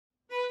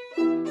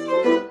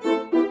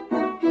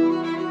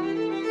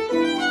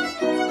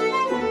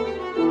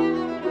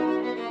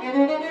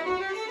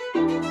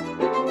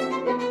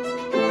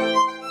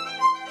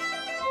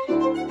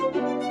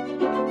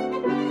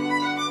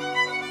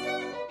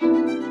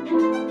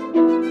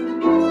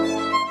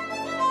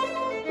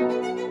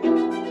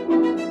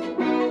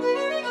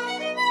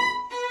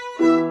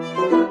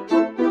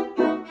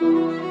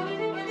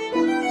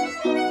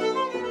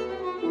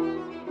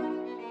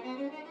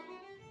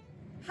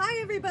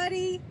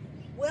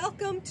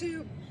Welcome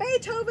to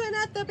Beethoven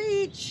at the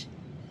Beach.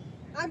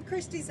 I'm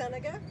Christi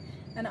Zuniga.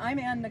 And I'm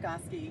Anne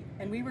Nagosky,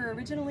 and we were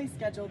originally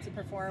scheduled to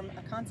perform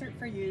a concert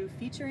for you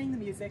featuring the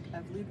music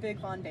of Ludwig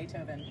van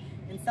Beethoven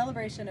in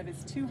celebration of his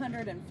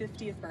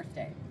 250th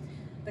birthday.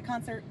 The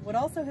concert would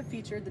also have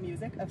featured the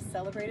music of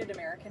celebrated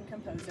American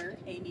composer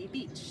Amy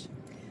Beach.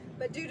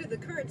 But due to the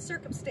current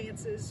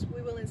circumstances,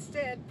 we will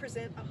instead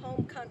present a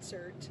home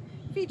concert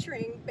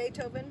featuring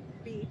Beethoven,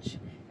 Beach,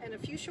 and a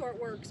few short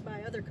works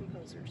by other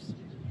composers.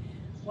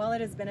 While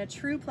it has been a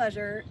true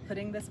pleasure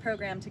putting this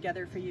program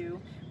together for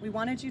you, we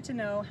wanted you to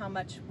know how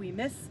much we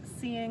miss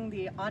seeing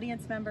the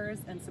audience members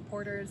and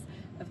supporters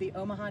of the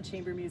Omaha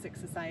Chamber Music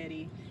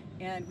Society,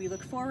 and we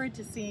look forward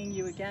to seeing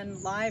you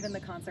again live in the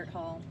concert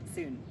hall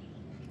soon.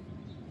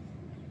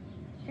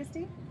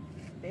 Christi,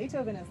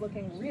 Beethoven is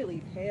looking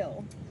really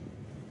pale.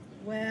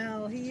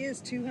 Well, he is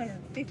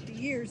 250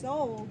 years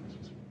old.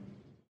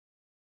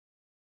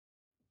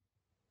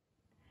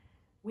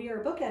 We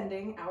are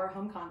bookending our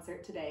home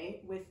concert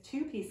today with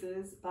two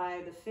pieces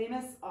by the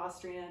famous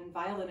Austrian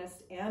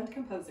violinist and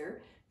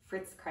composer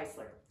Fritz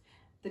Kreisler.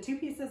 The two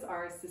pieces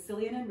are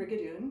Sicilian and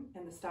Rigadoon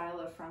in the style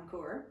of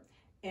Francoeur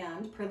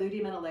and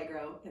Preludium and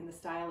Allegro in the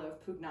style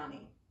of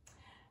Pugnani.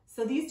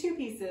 So these two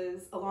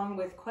pieces, along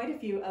with quite a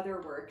few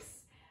other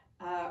works,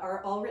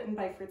 are all written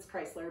by Fritz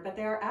Kreisler, but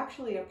they are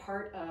actually a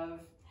part of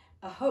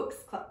a hoax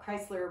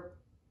Kreisler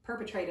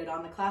perpetrated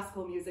on the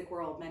classical music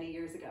world many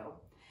years ago.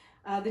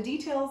 The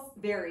details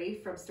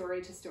vary from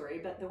story to story,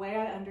 but the way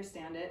I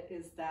understand it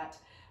is that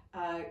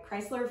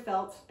Kreisler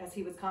felt, as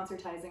he was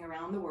concertizing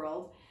around the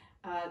world,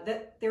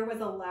 that there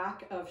was a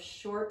lack of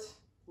short,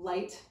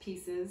 light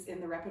pieces in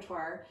the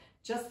repertoire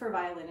just for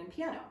violin and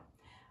piano.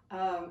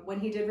 When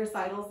he did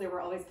recitals, there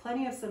were always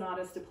plenty of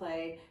sonatas to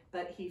play,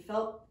 but he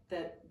felt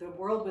that the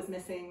world was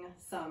missing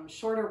some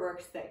shorter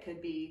works that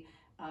could be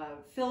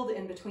filled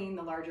in between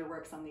the larger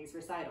works on these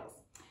recitals.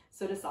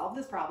 So to solve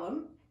this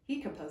problem,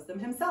 he composed them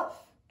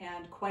himself,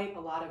 and quite a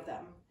lot of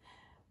them.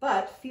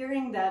 But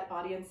fearing that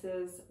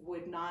audiences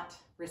would not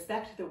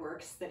respect the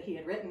works that he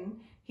had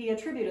written, he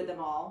attributed them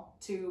all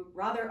to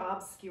rather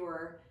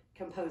obscure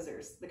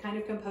composers, the kind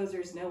of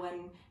composers no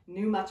one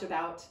knew much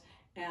about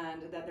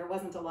and that there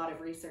wasn't a lot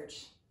of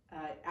research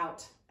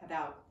out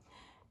about.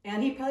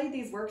 And he played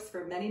these works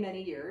for many,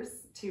 many years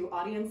to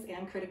audience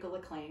and critical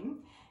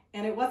acclaim.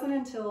 And it wasn't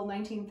until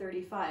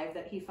 1935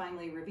 that he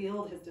finally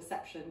revealed his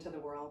deception to the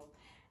world.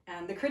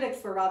 And the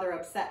critics were rather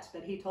upset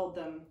that he told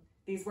them,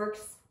 these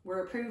works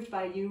were approved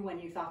by you when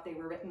you thought they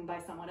were written by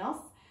someone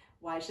else.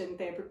 Why shouldn't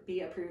they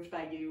be approved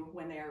by you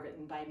when they are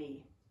written by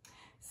me?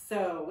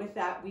 So with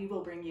that, we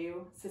will bring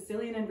you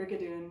Sicilian and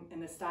Rigadoon in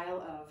the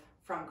style of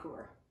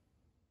Francoeur.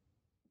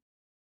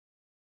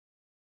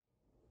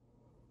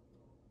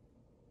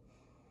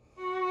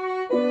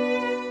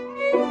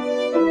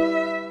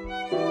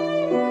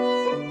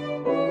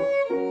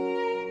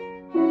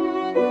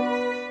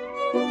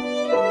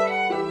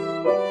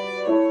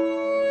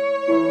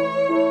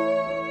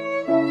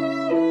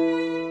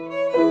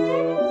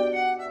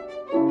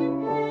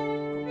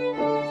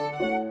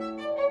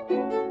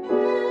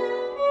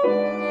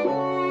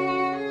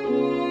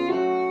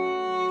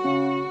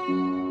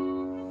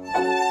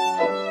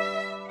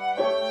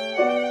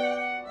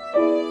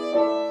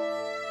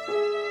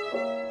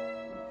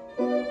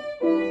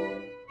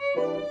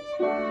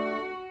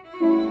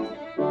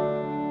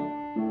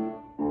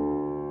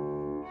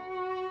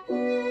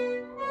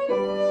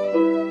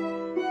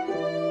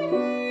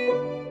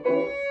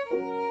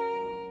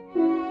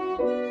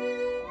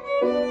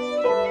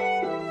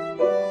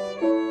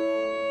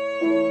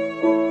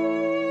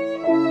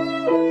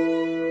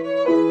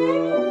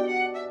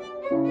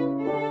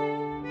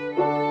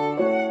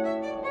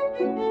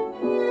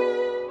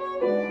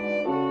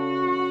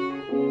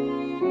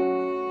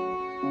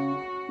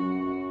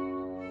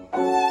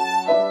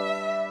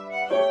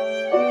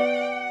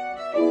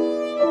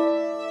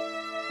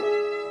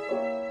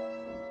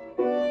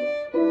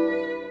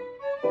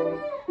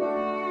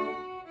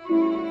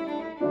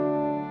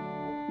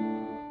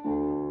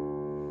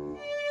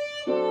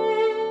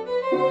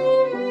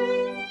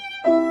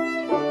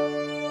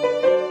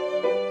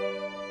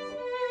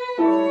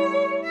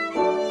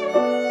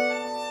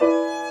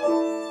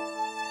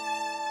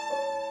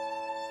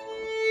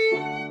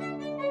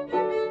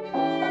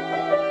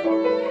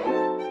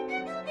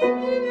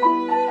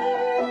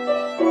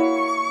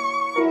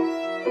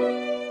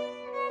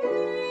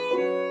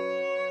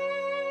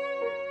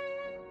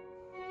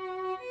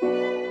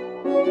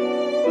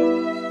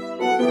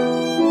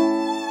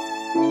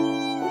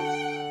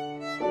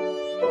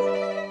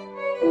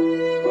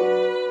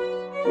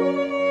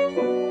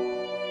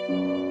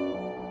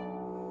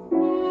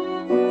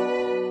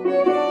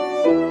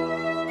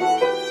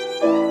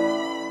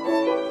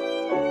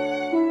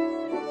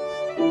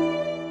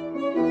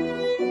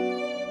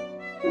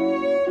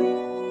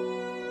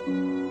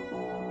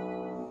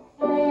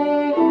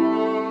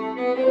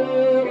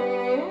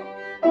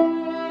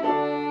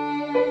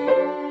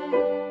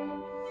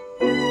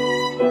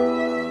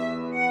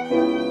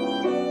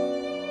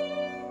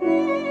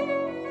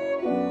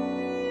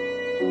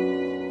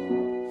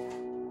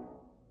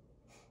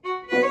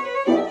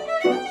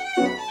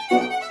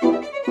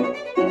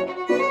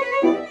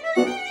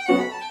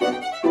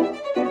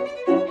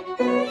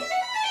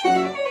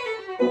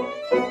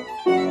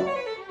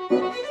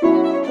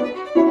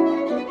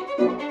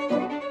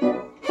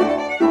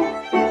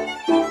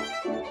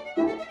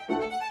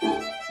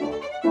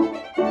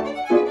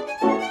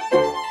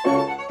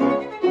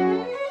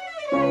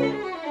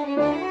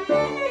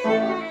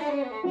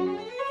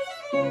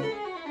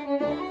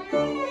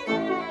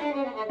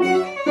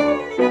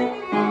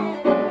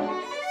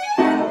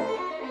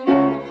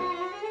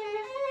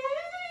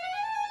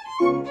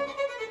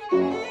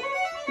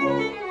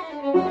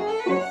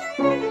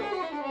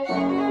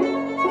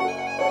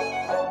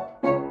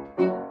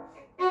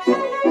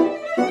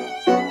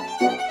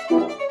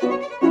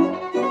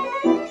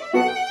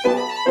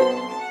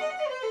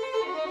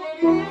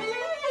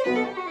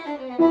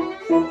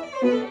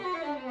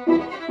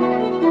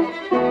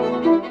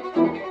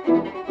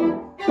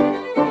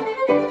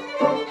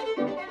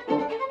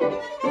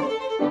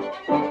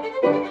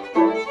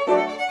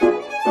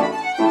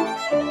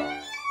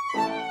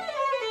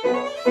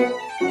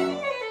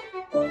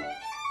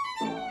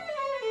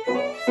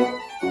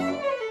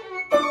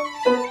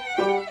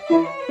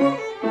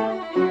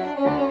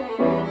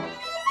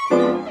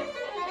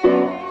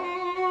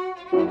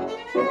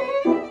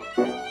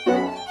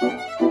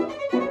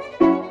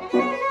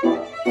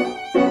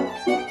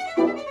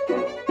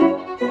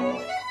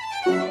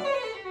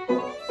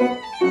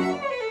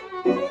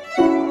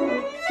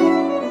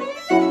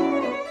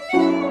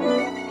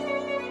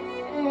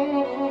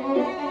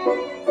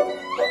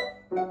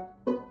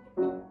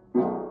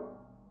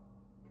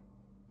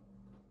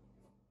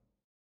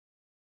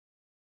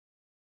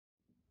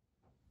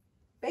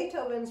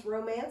 Beethoven's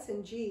Romance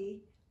in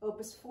G,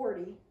 Opus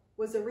 40,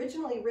 was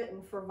originally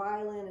written for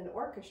violin and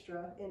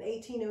orchestra in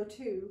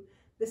 1802,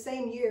 the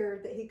same year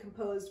that he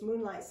composed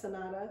Moonlight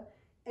Sonata,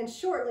 and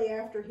shortly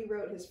after he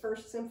wrote his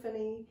first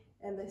symphony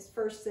and his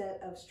first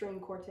set of string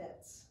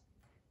quartets.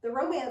 The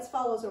Romance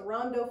follows a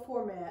rondo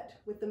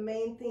format with the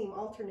main theme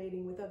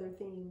alternating with other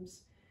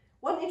themes.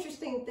 One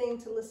interesting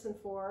thing to listen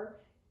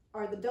for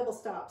are the double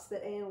stops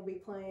that Anne will be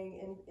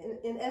playing. And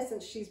in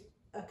essence, she's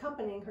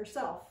accompanying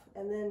herself,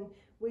 and then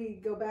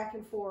we go back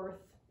and forth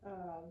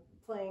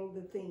playing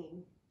the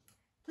theme.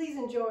 Please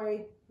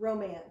enjoy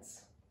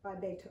Romance by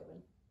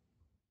Beethoven.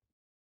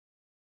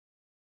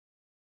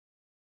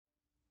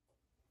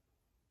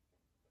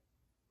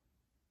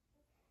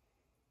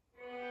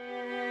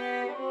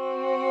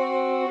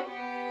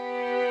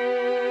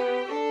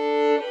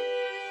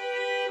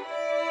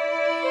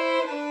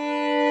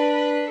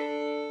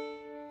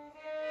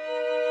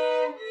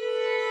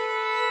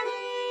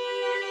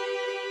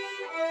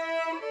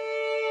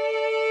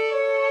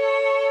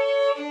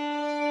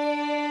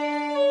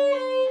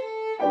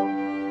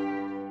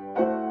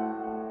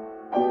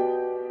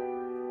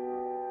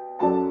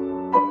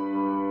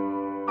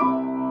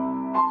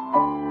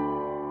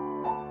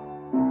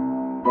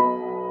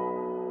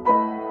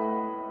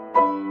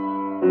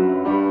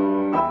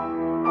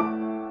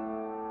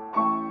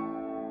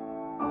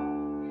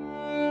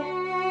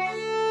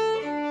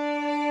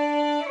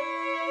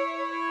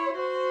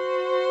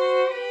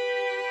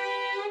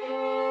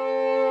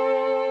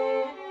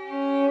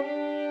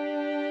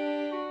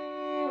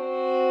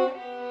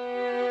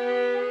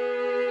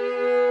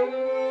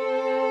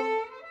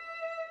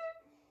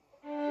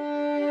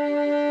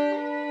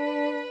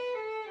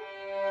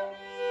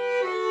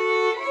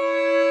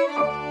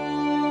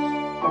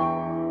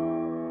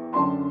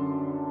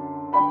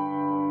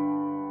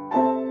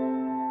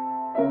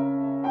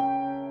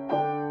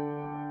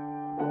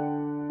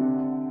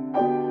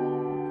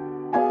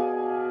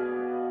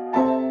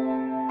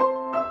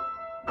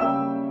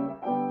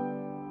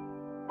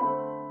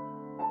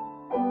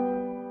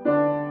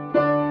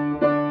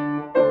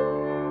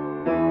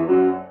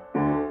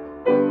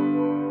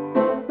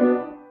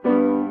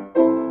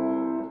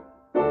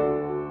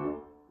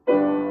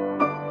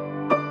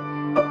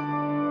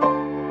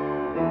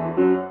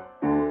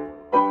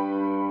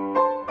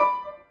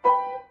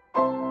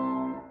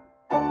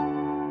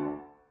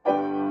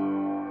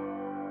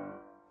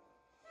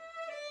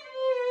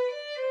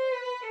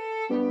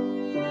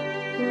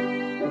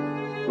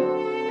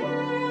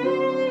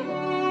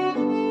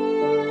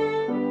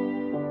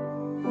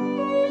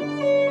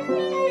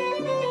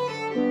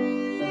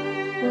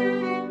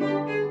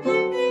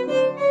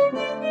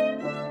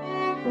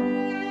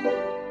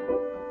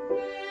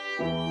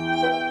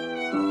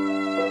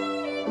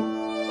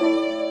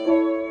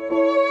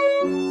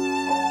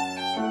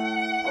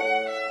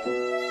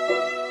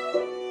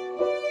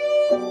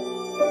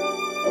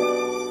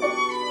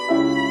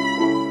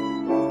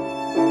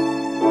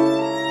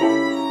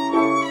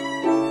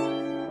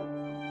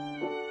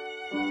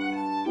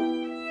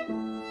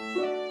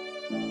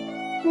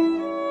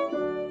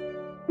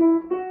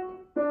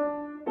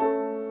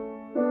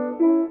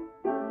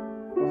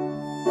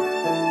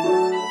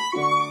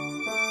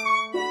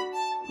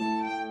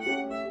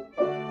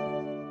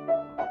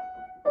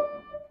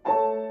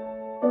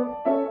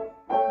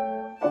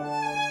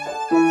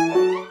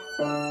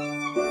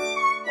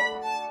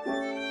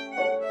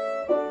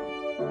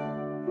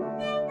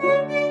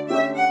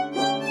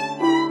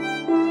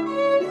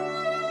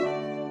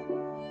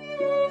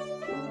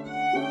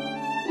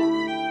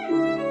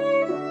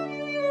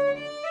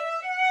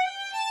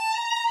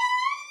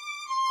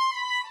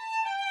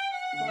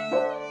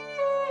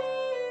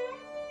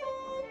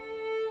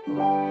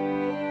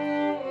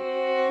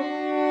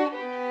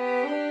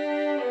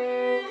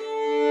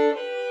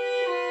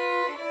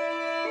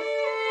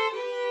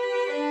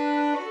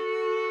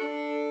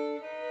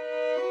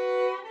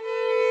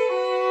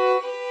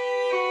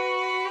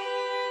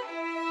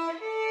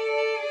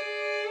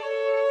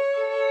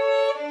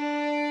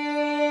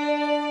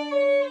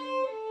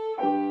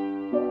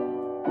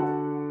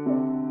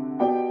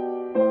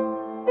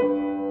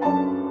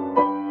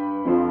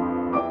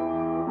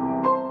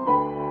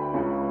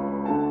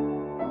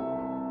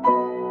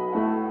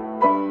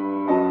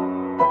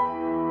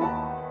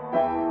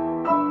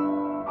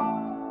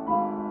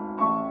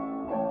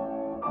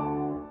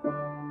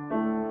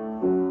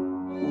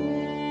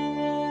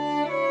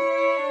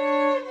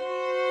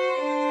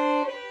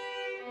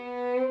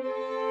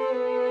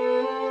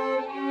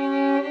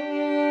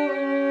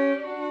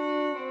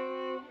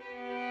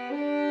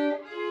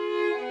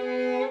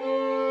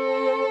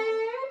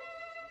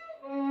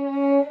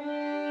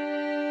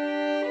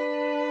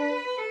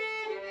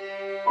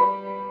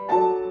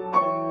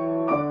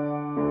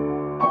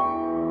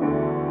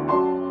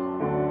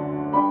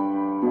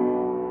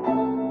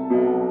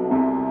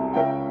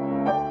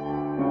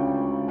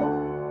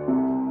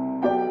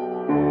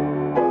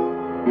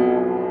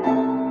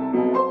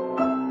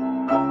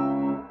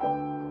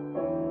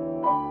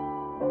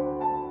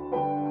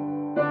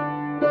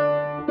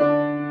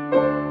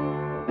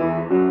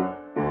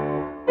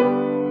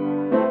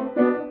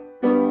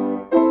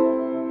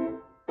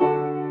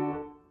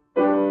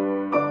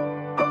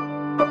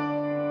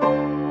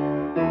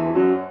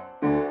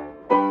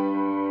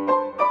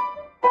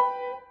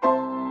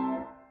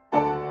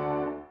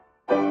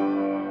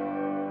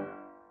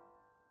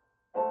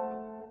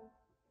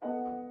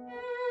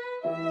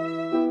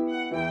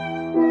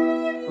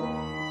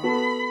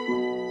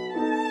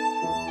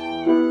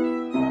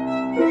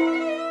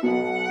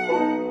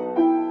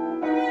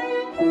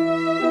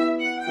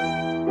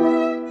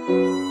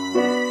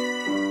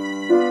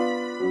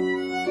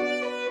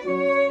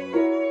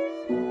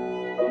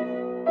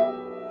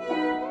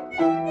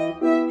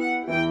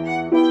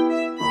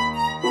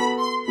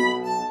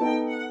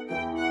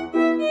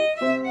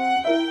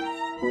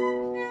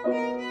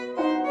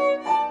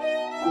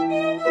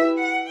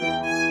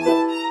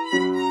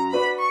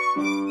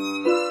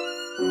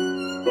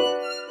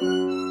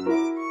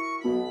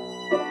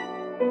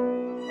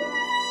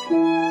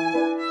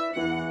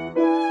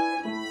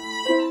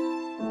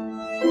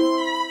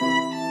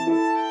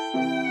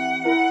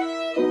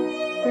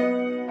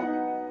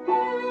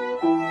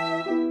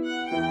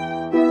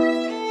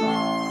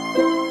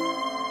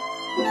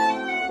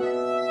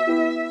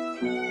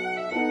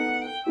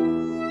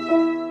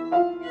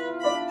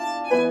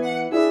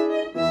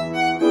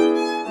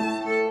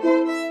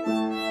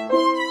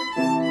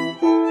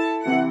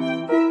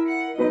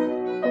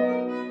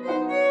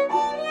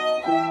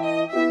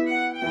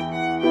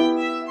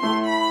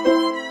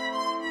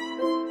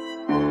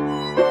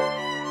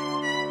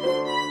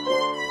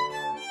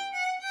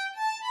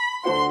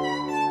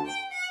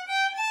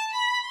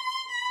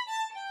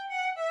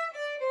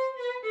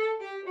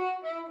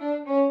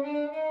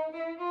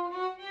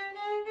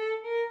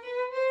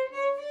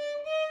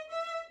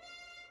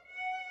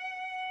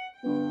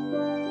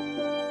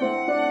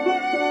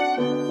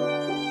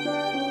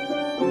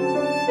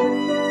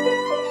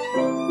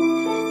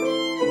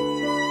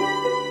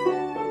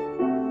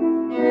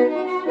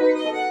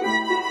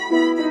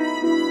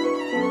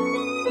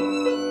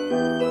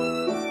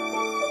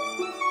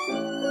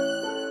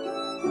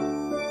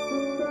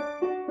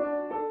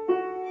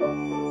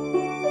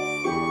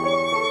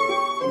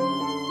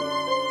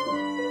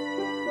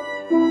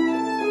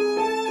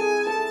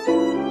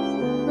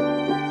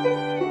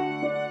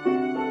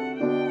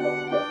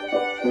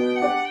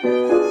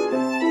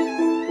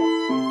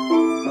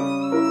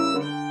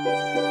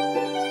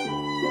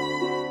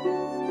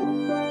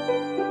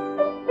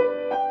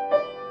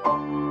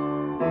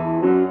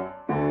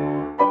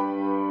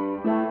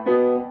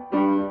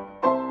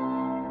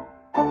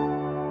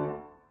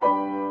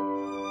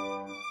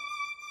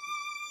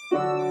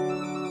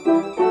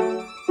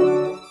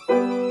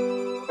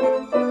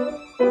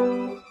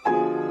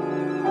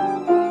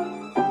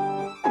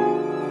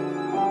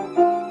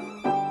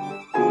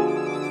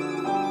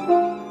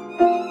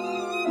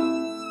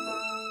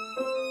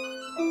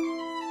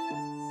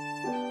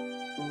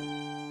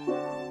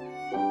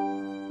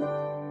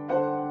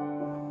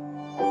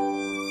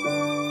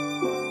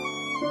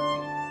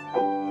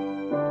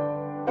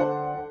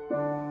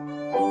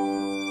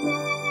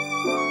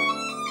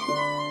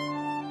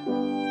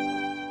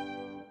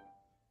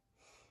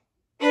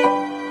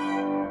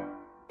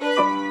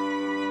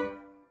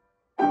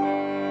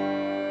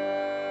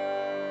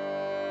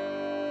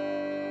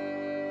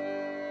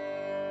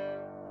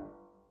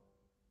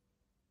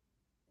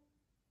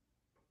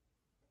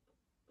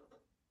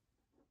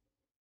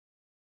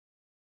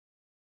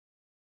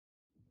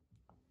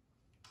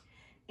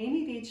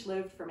 Amy Beach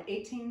lived from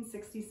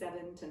 1867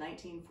 to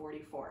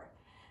 1944.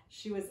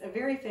 She was a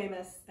very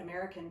famous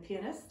American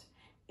pianist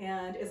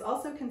and is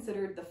also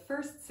considered the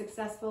first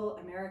successful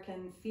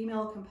American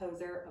female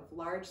composer of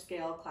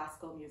large-scale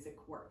classical music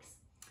works.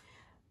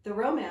 The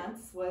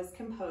Romance was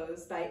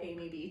composed by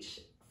Amy Beach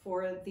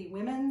for the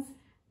Women's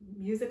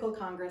Musical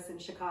Congress in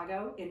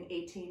Chicago in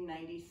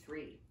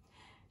 1893.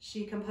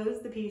 She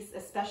composed the piece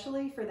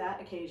especially for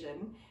that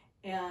occasion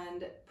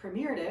and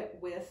premiered it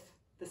with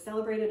the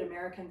celebrated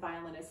American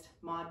violinist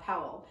Maud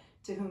Powell,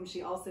 to whom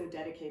she also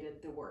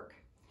dedicated the work.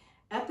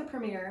 At the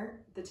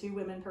premiere, the two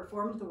women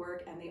performed the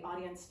work and the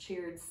audience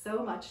cheered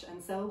so much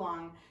and so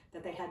long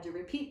that they had to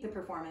repeat the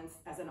performance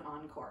as an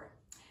encore.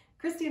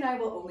 Christi and I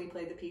will only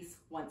play the piece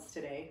once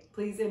today.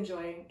 Please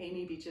enjoy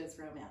Amy Beach's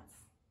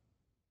Romance.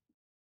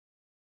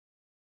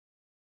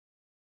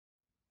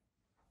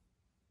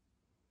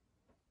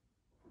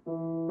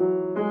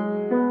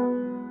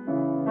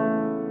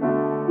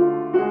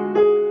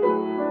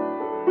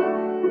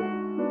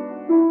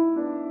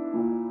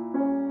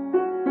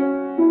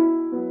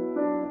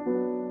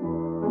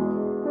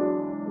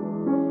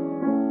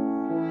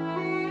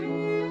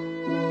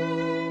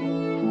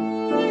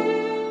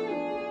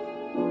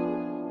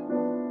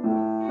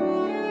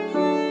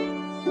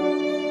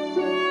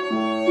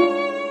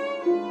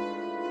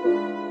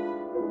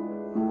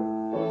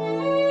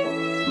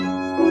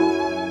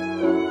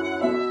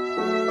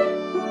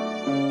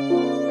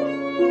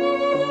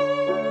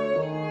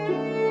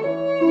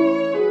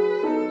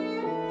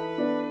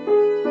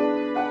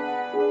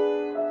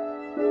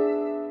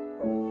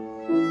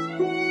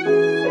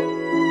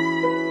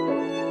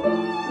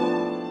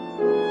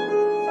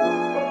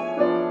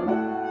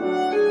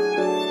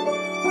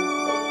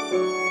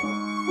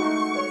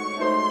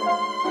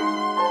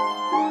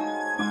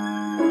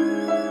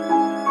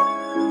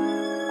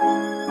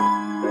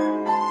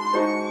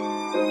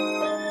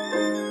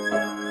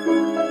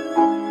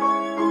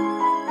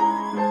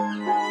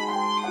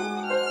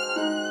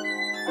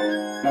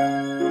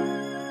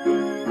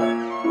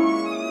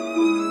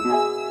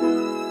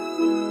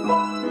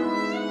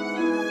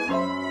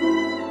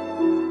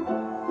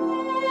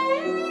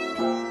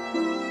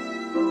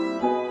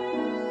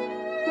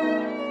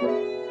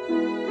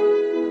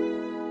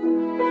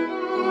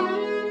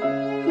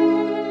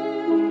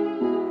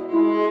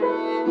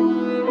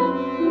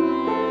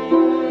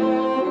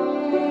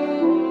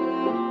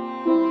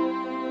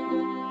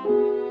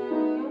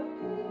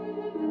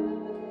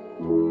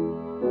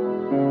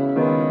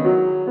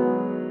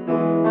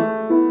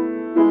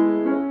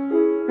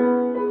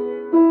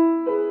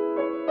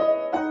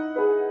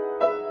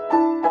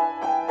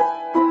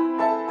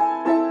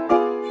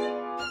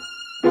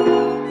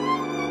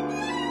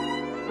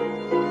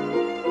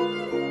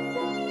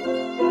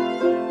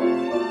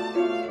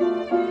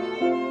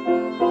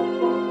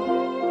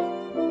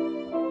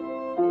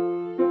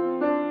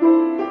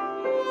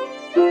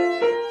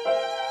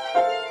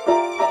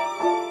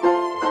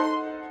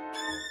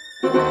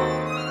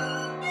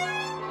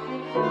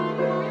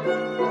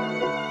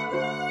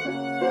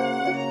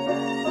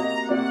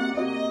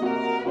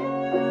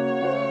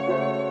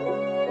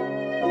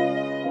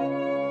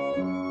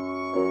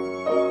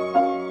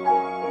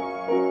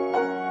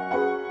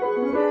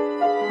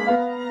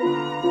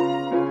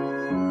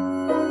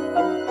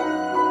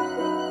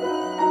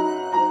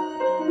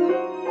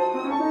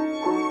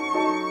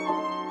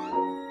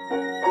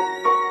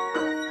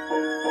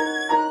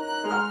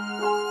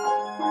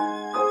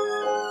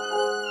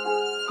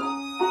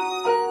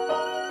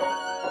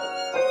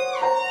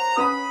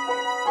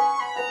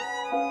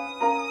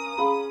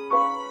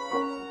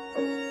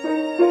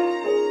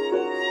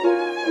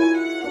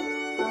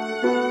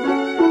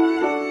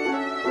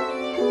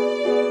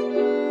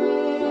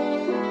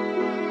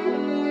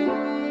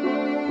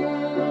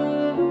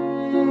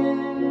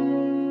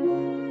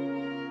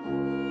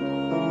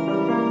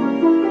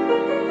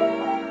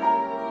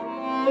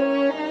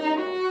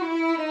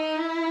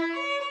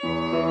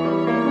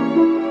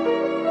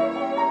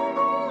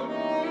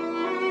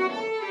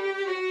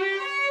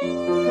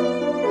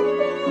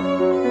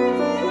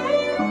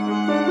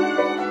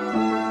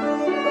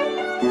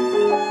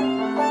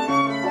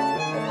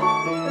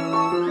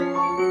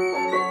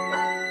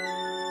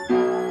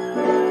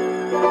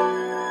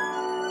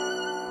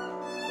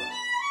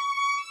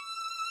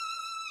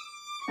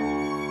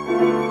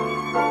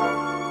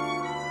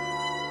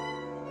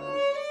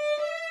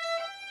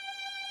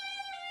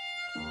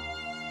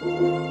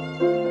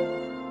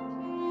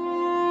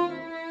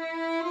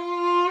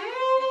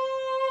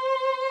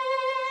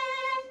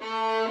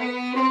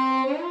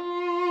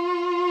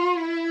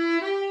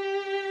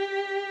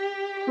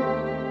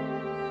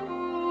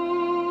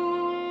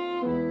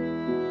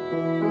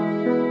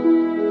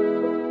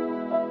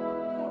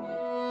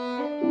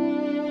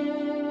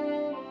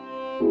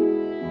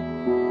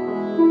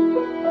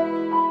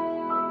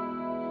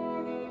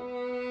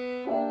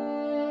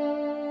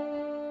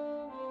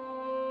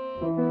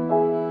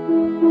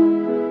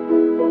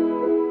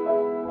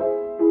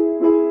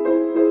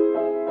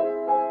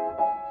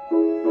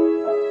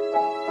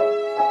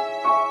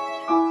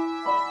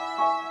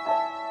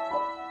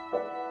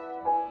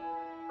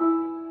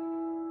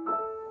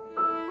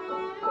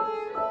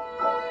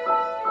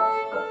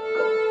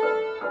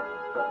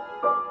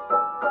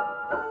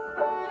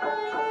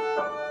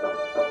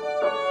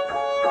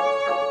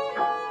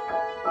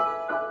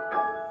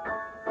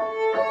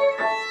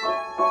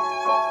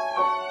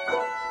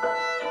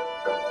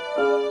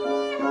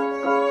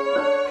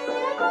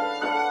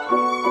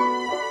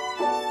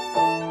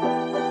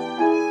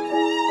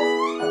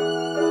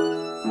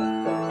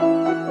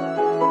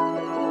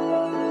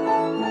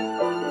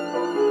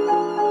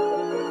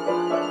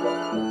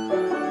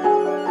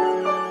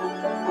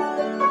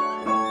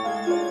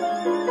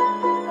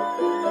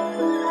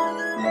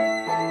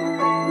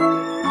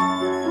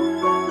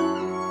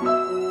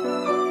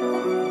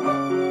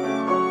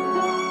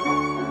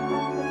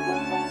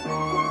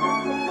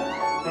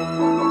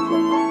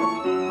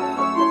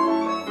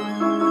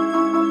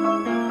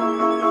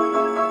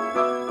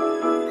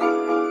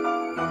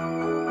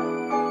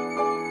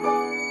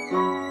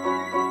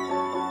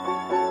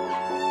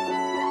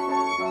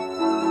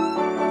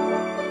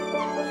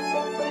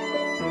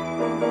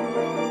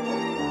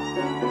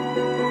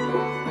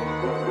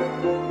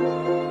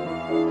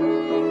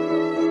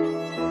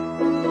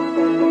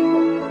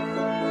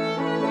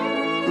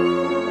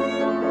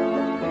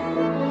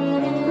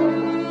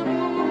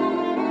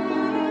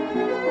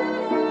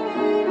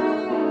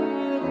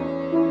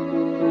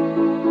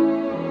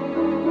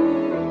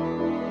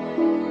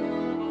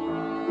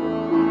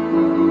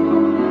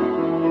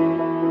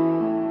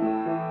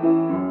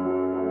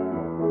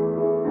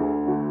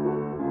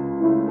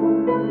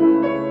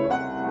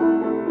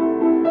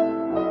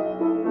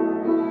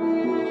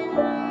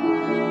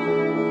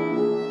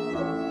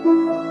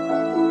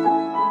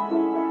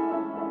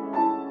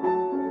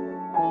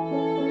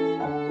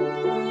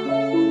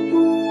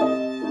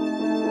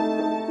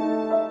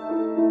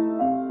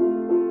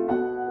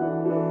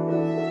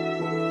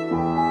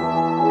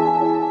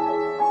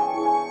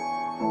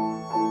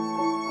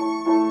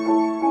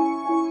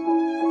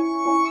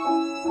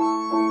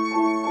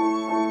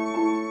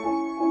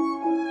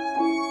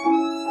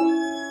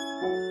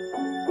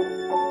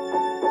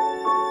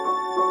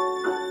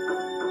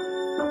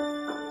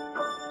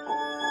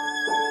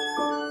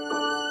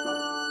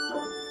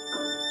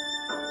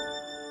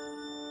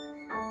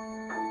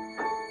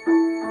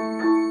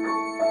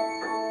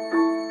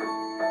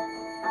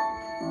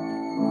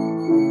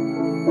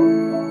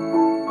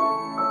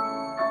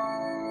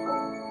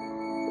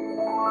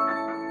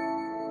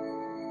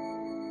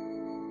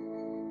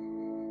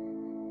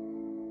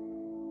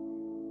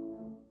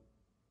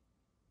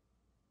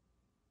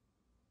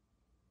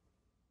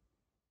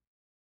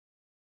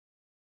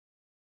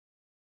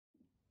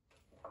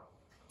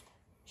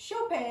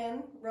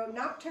 Chopin wrote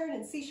Nocturne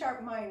in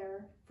C-sharp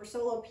minor for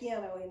solo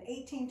piano in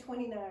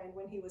 1829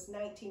 when he was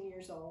 19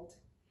 years old.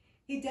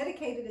 He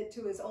dedicated it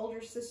to his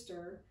older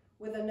sister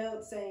with a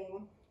note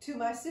saying, "To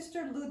my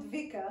sister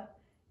Ludwika,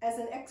 as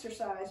an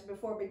exercise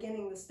before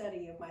beginning the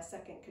study of my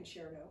second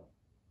concerto."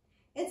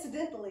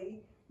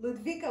 Incidentally,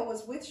 Ludwika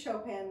was with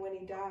Chopin when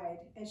he died,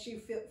 and she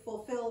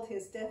fulfilled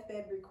his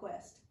deathbed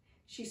request.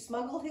 She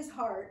smuggled his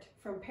heart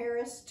from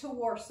Paris to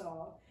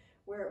Warsaw,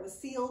 where it was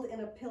sealed in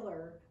a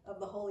pillar of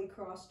the Holy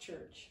Cross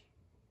Church.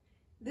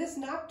 This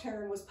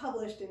nocturne was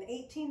published in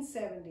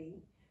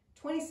 1870,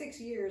 26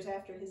 years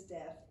after his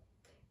death,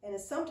 and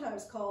is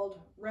sometimes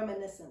called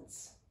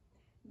Reminiscence.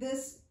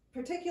 This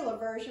particular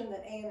version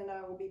that Anne and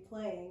I will be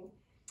playing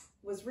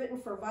was written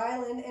for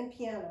violin and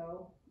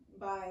piano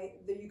by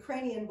the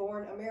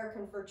Ukrainian-born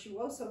American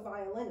virtuoso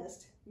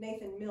violinist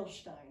Nathan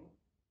Milstein.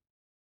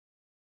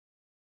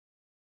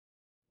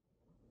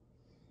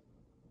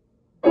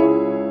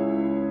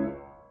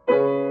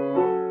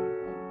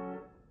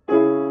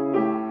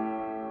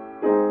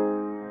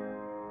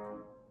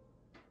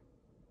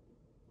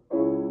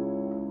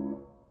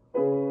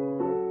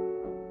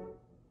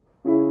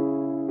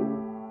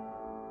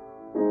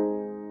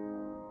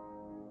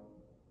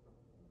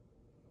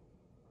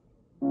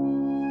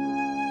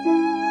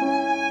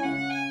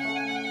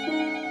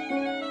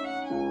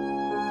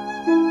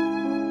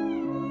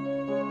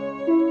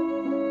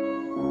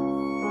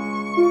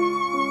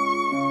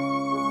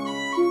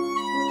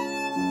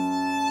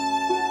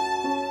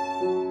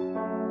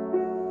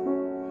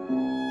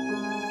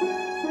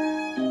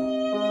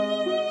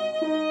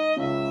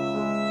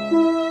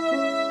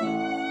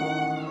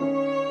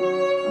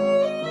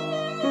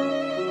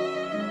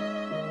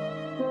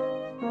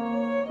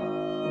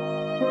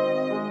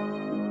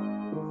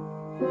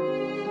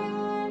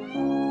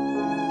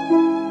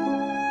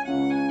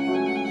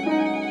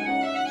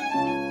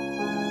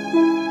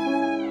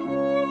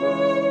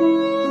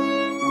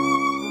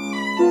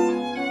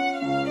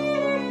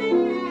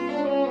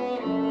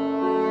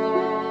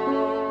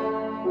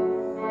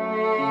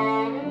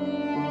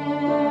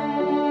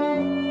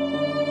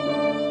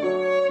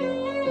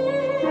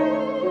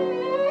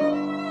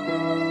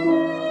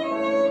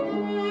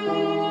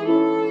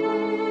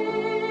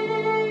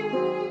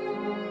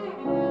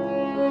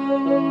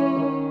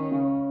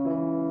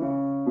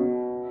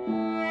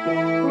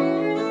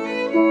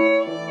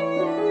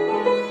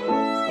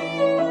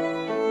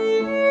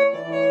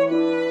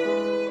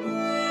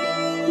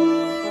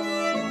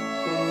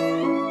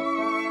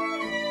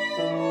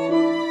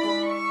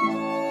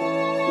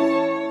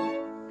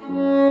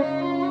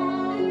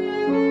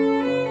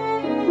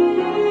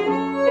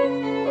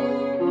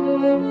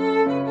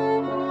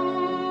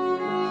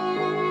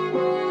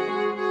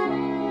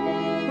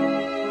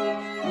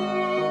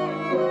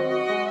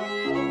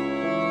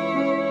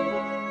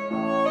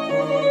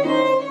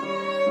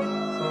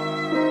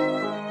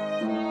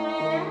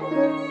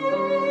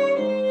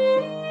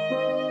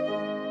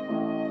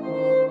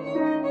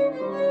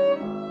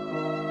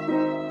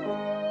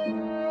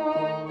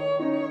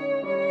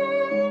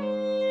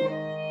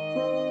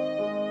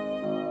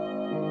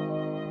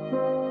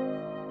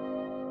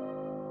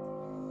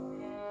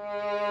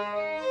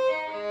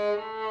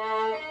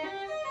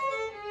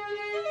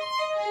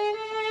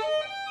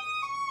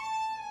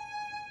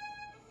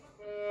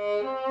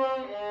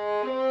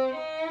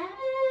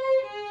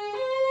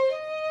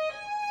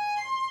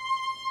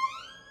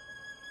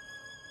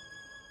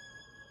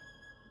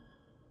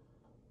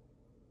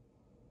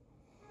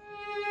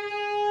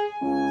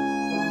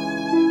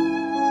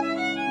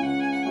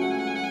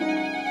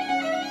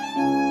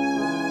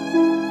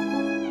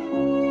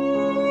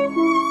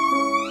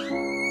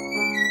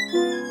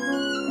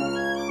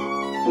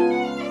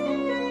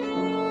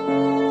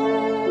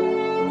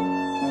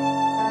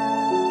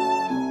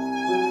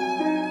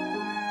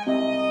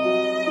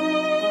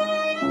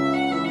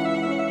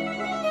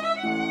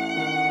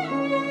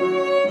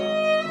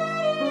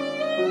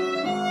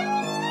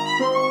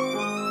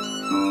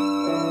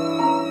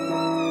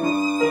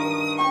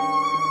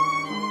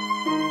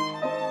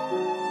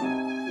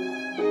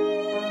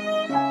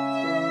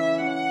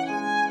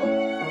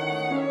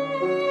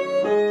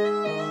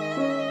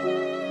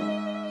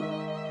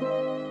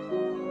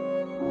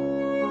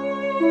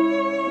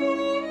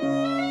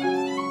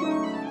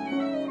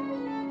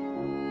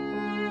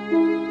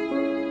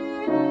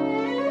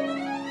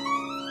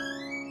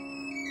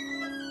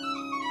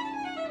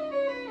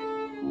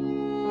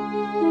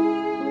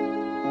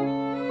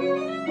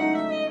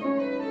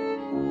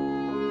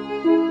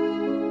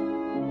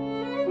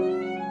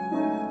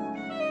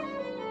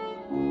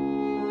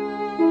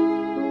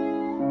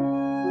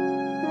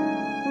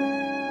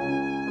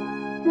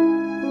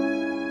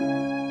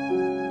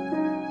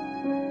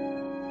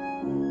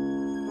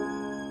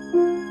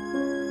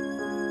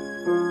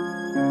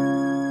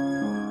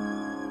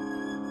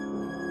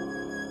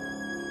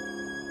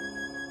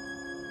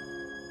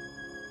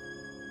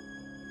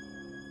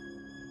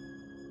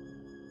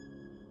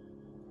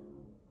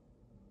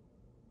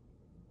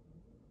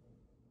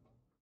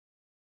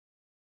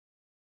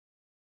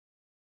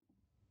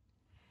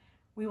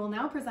 We will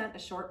now present a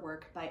short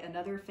work by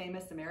another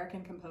famous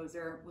American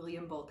composer,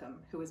 William Bolcom,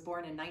 who was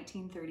born in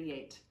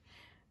 1938.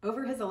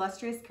 Over his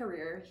illustrious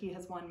career, he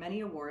has won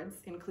many awards,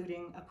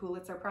 including a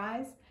Pulitzer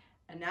Prize,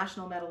 a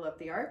National Medal of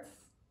the Arts,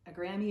 a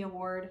Grammy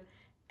Award,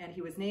 and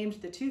he was named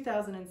the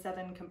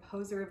 2007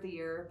 Composer of the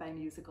Year by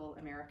Musical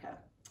America.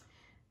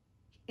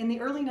 In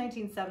the early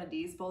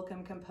 1970s,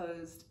 Bolcom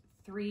composed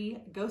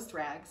 3 Ghost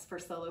Rags for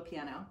solo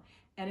piano,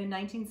 and in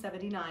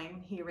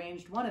 1979, he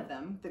arranged one of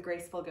them, the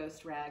Graceful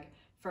Ghost Rag,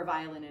 for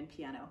violin and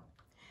piano.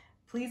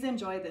 Please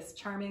enjoy this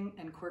charming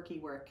and quirky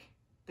work,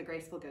 the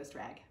Graceful Ghost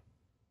Rag.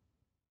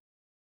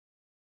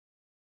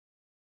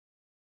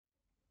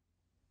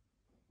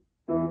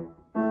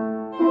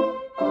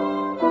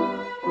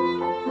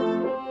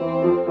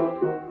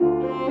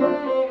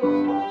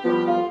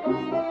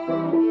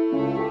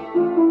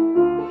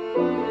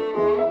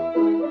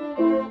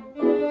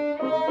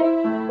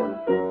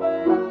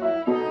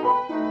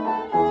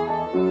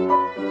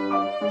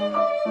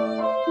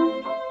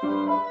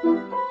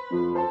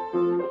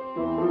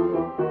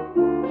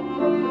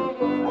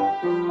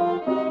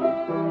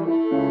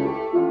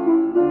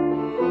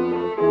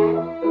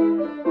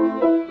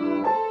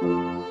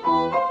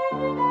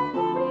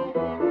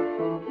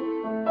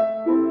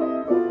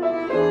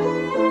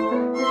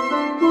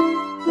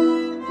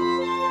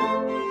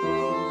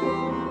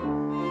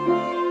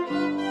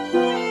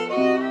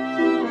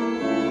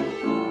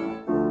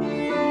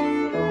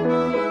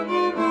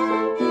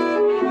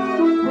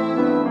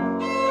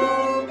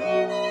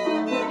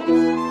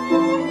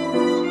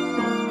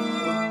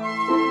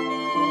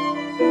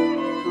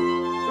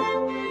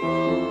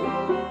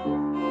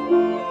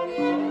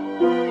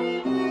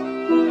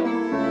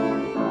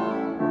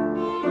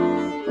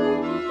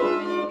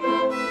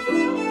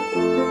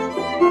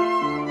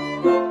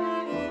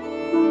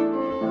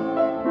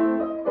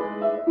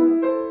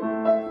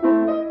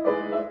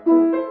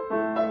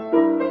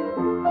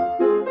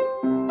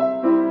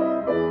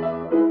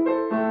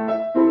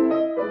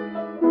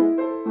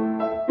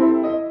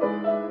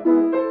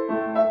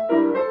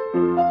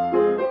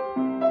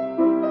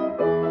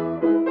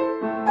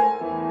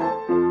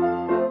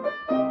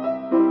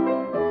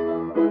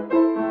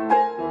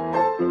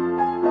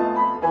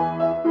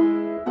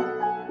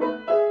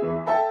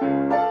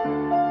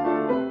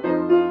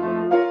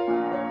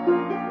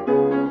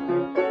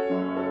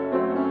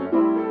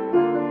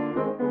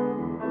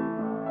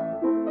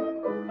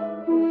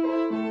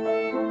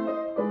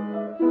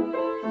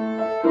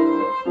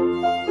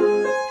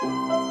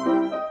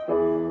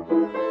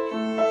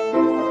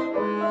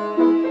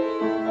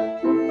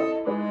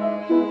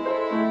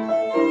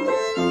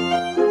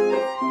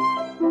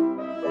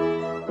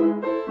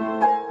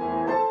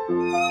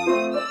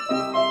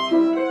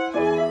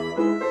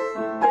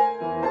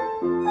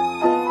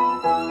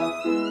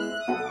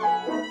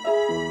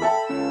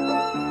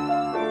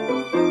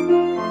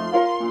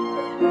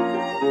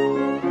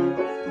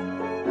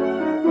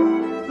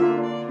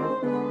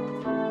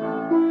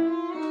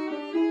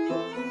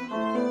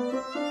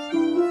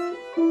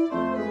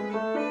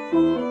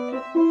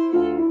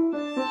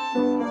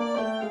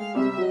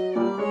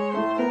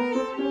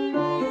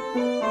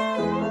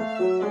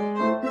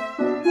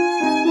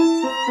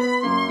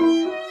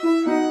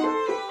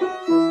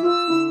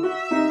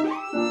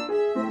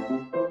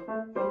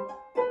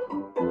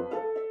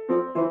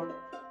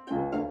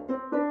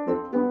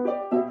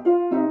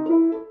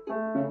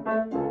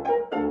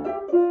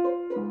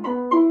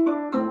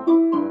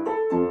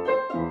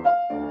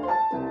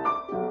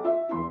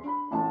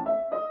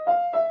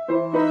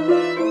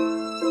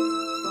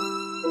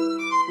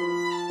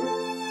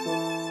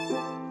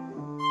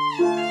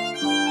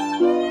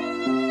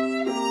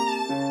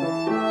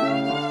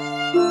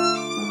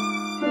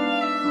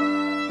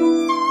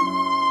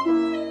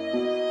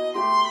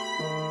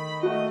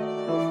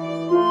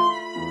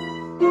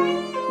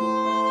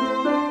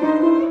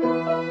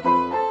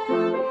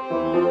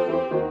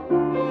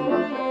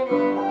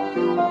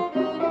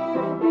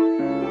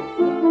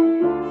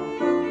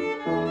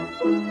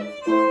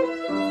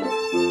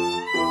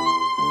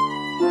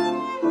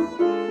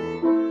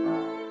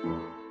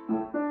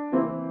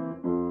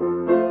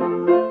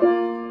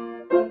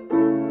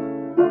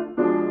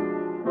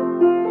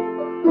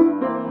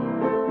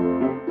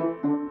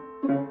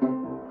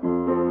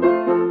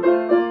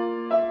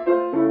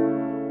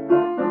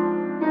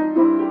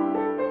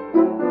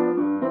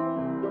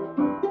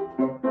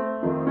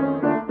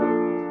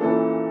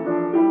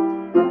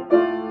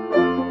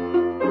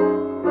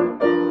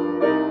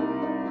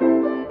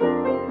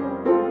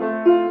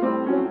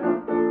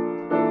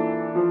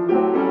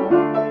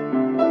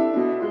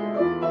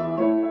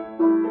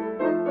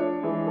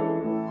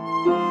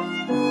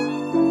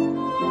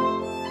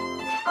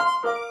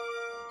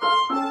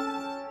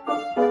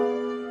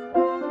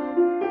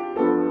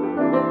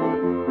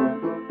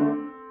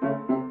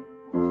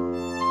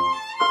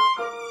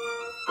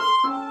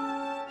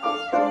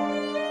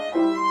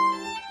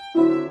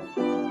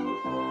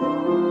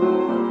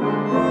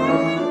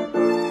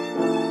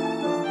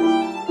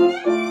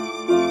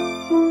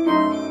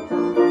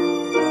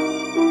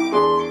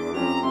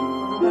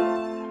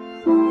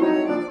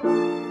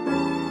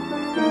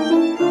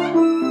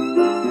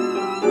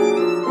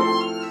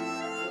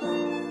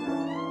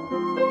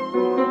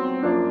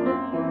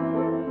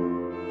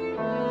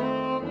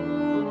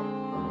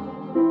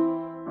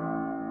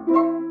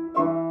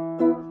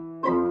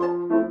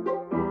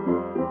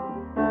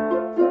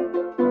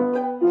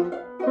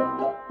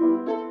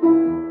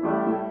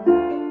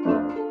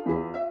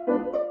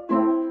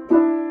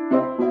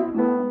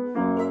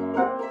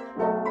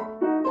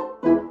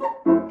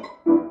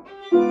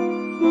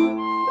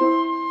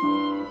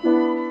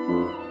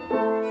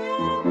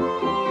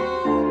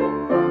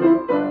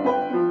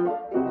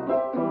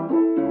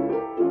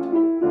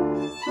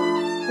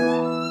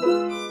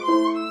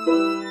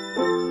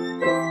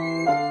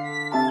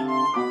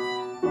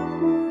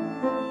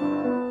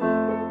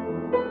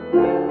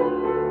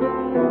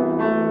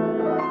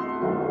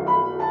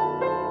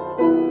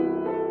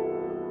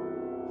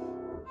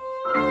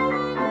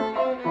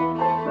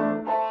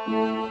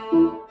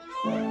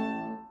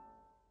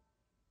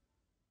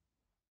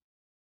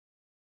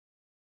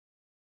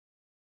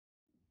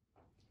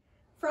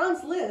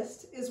 Franz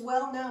Liszt is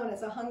well known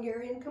as a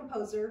Hungarian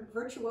composer,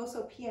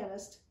 virtuoso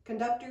pianist,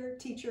 conductor,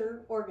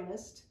 teacher,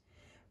 organist,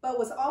 but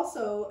was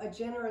also a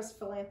generous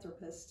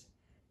philanthropist.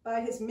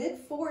 By his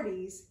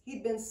mid-40s,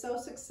 he'd been so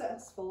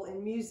successful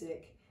in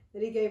music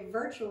that he gave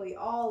virtually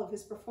all of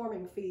his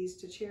performing fees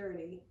to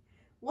charity.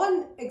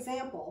 One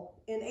example,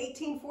 in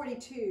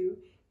 1842,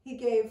 he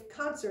gave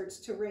concerts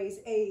to raise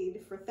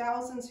aid for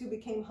thousands who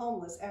became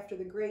homeless after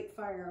the Great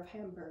Fire of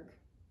Hamburg.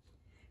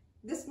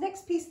 This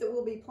next piece that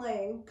we'll be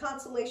playing,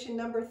 Consolation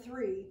Number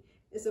 3,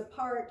 is a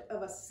part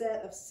of a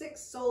set of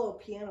 6 solo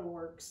piano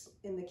works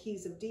in the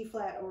keys of D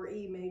flat or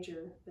E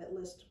major that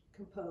Liszt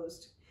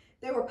composed.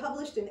 They were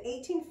published in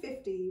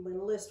 1850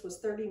 when Liszt was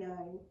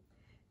 39.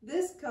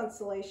 This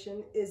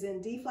consolation is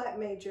in D flat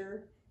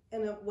major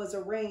and it was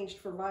arranged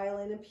for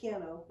violin and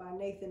piano by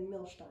Nathan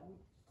Milstein.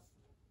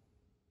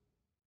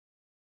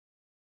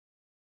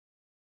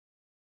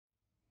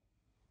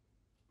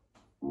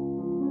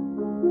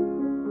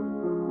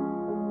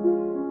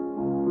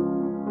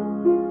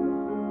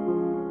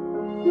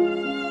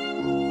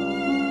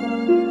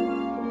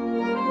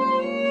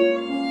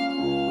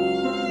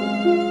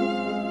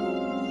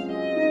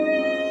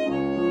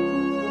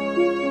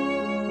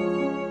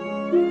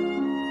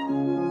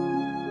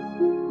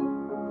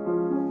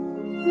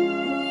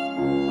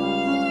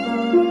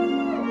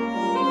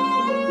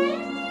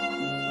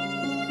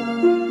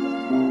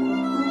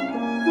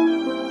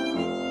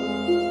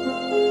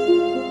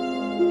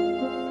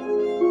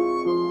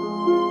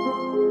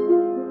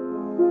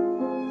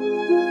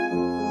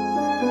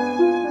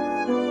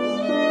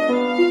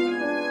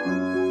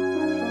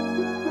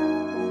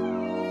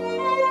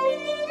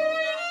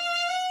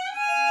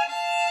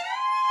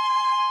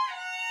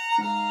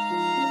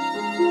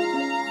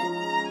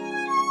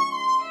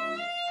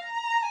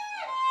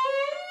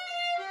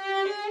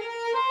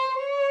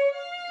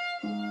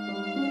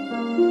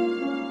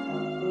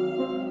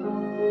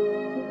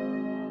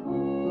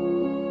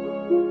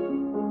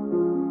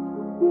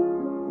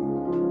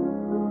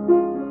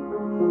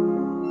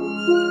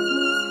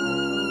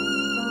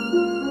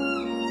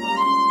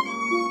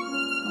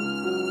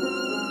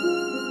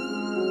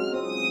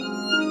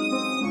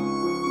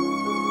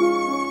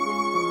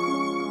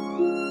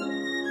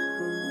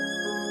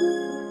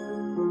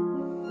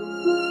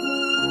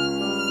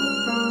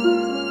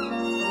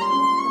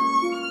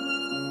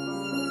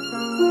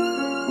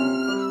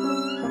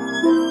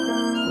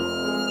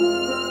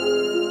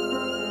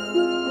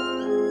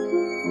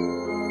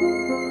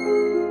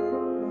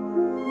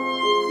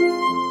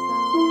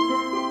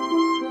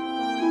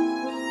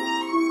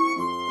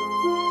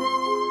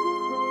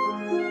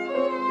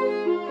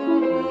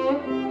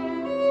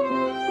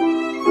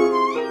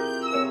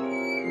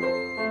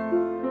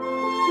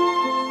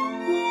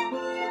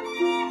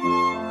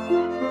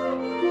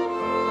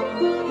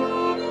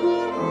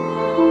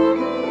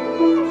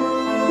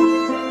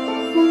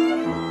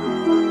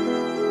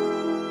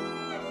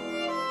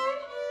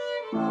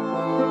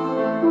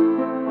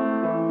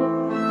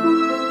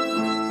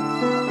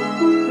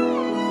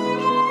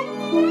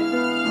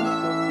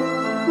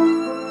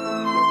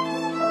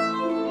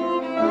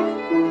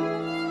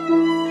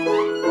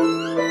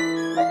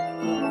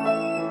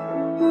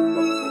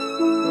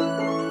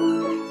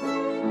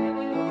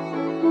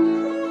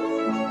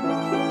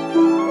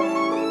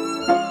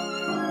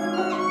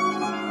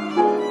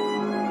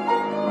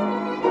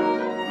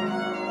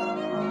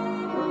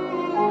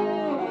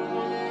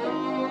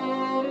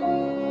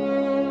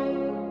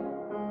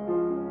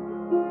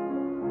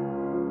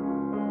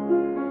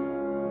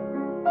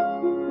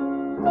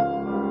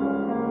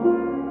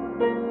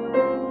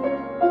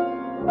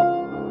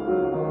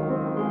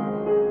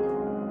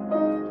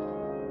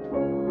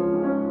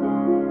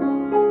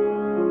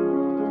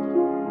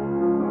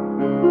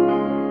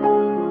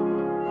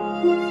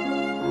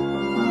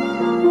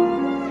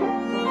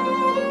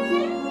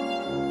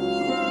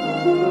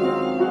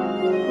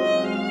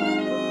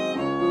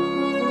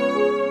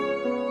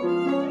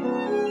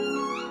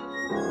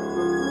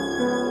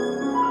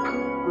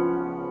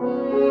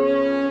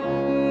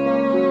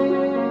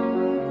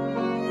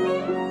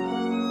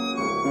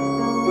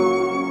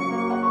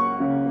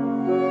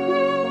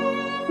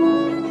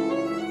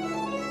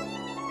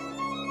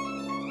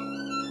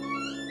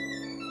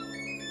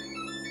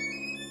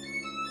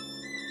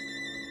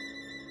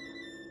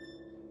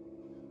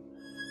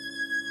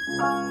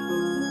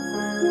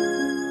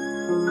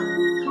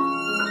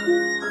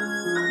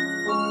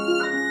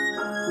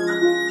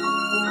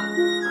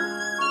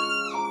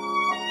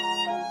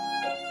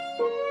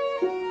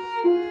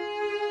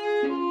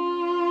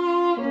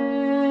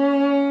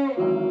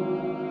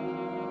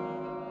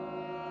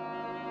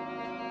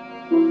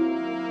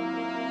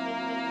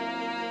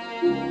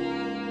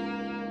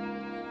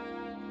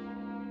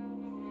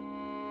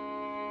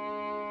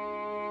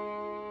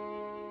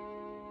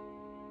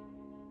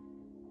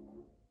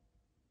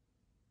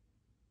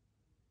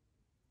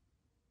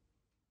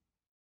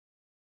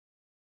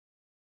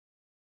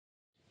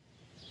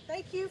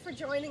 Thank you for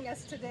joining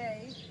us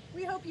today.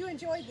 We hope you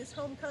enjoyed this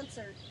home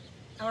concert.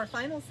 Our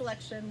final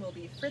selection will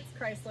be Fritz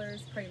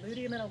Kreisler's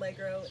Preludium and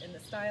Allegro in the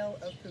style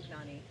of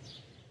Pugnani.